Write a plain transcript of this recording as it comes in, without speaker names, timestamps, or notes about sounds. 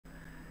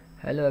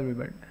Hello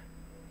everyone.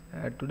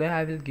 Today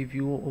I will give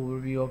you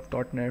overview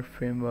of .NET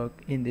framework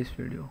in this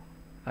video.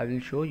 I will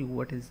show you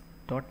what is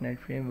 .NET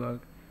framework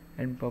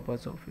and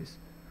purpose of it.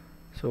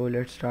 So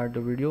let's start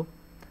the video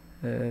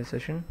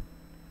session.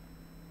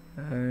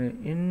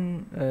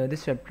 In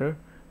this chapter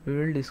we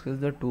will discuss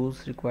the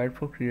tools required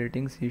for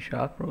creating C#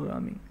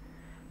 programming.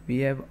 We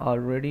have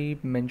already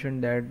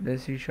mentioned that the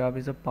C#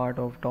 is a part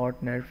of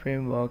 .NET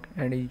framework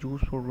and is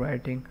used for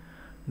writing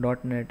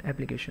 .NET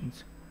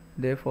applications.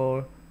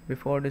 Therefore,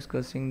 before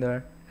discussing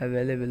the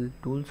available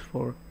tools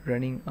for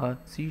running a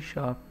C#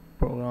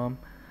 program,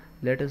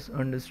 let us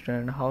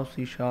understand how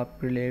C#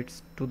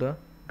 relates to the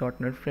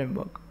 .NET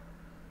framework.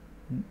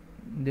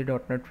 The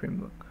 .NET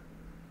framework.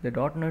 The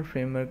 .NET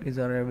framework is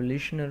a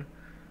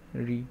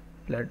revolutionary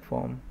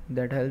platform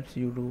that helps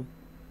you to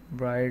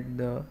write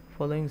the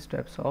following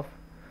steps of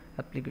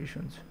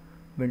applications: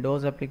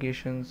 Windows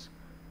applications,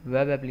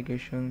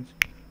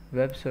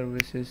 web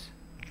services.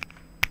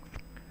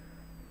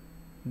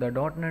 The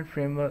 .NET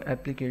Framework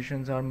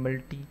applications are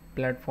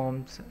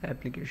multi-platform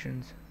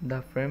applications.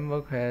 The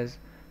framework has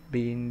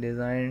been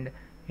designed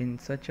in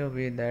such a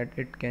way that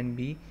it can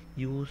be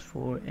used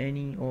for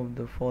any of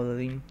the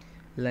following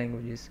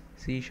languages: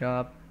 C#,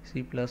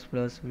 C++,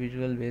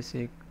 Visual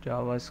Basic,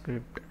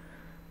 JavaScript,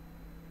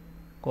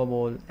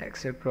 COBOL,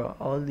 etc.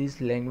 All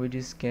these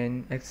languages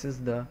can access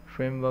the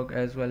framework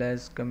as well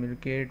as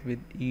communicate with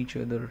each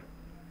other.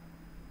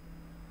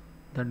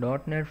 The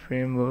 .NET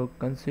framework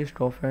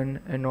consists of an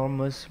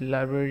enormous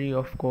library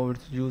of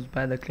codes used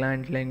by the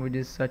client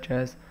languages such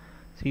as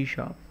C#.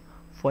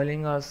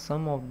 Following are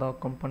some of the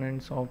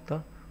components of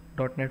the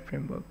 .NET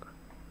framework: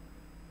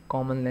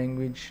 Common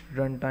Language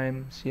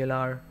Runtime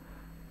 (CLR),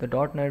 the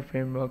 .NET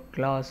Framework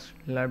Class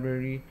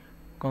Library,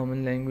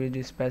 Common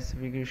Language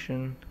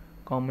Specification,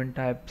 Common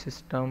Type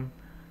System,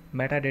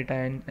 Metadata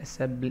and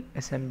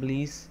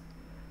Assemblies,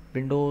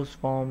 Windows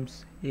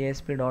Forms,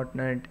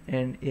 ASP.NET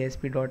and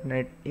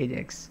ASP.NET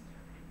Ajax,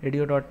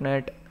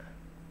 ADO.NET,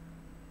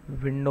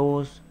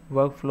 Windows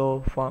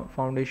Workflow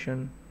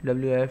Foundation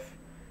 (WF),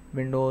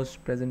 Windows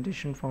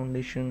Presentation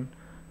Foundation,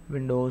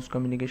 Windows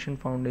Communication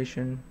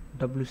Foundation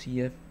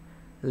 (WCF),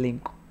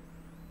 Link.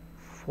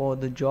 For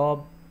the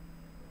job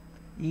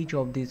each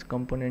of these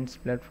components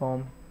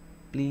platform,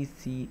 please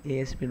see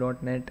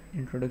ASP.NET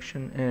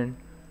Introduction, and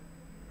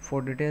for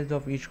details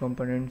of each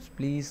component,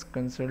 please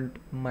consult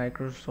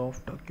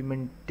Microsoft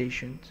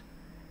Documentations.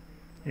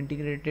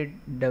 Integrated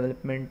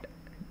Development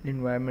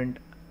Environment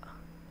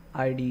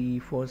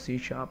 (IDE) for C#.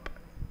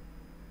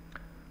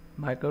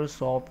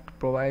 Microsoft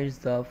provides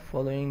the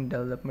following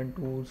development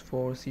tools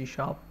for C#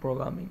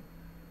 programming: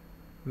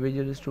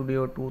 Visual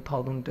Studio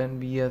 2010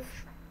 VF,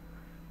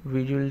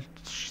 Visual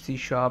C#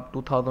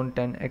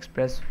 2010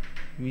 Express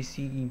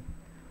VCE,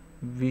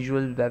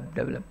 Visual Web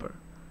Developer.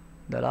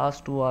 The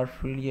last two are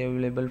freely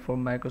available for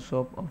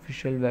Microsoft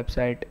official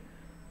website.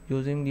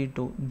 Using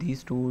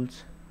these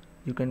tools,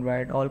 you can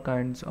write all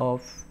kinds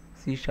of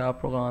C#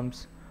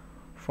 programs,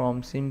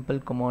 from simple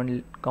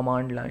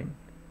command line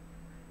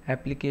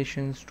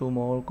applications to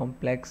more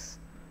complex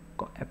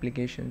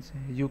applications.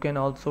 You can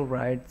also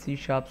write C#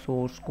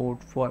 source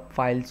code for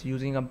files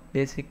using a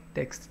basic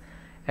text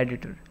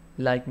editor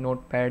like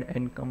Notepad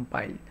and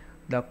compile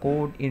the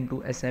code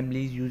into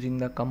assemblies using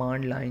the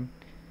command line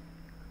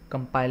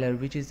compiler,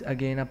 which is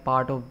again a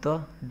part of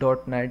the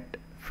 .NET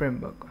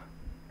framework.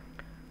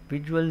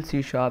 Visual C#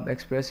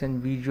 Express and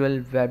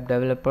Visual Web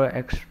Developer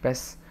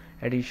Express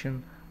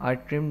Edition are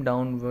trimmed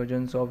down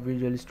versions of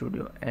Visual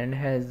Studio and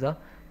has the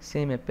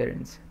same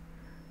appearance.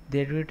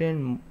 They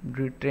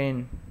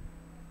retain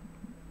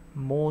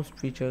most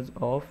features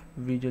of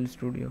Visual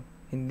Studio.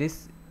 In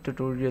this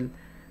tutorial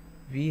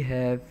we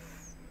have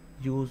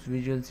used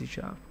Visual C#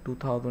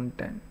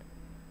 2010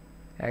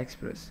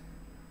 Express.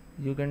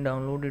 You can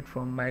download it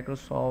from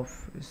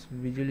Microsoft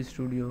Visual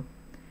Studio.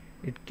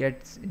 It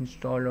gets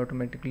installed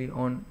automatically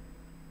on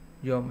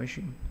your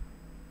machine.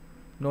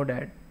 Know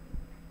that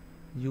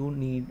you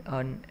need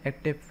an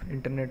active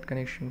internet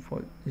connection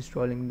for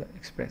installing the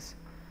Express.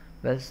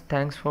 Well,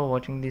 thanks for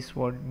watching this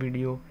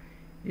video.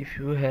 If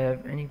you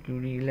have any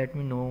query, let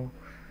me know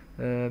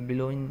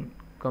below in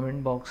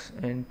comment box,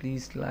 and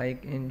please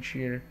like and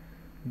share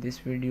this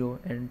video,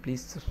 and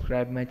please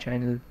subscribe my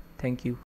channel. Thank you.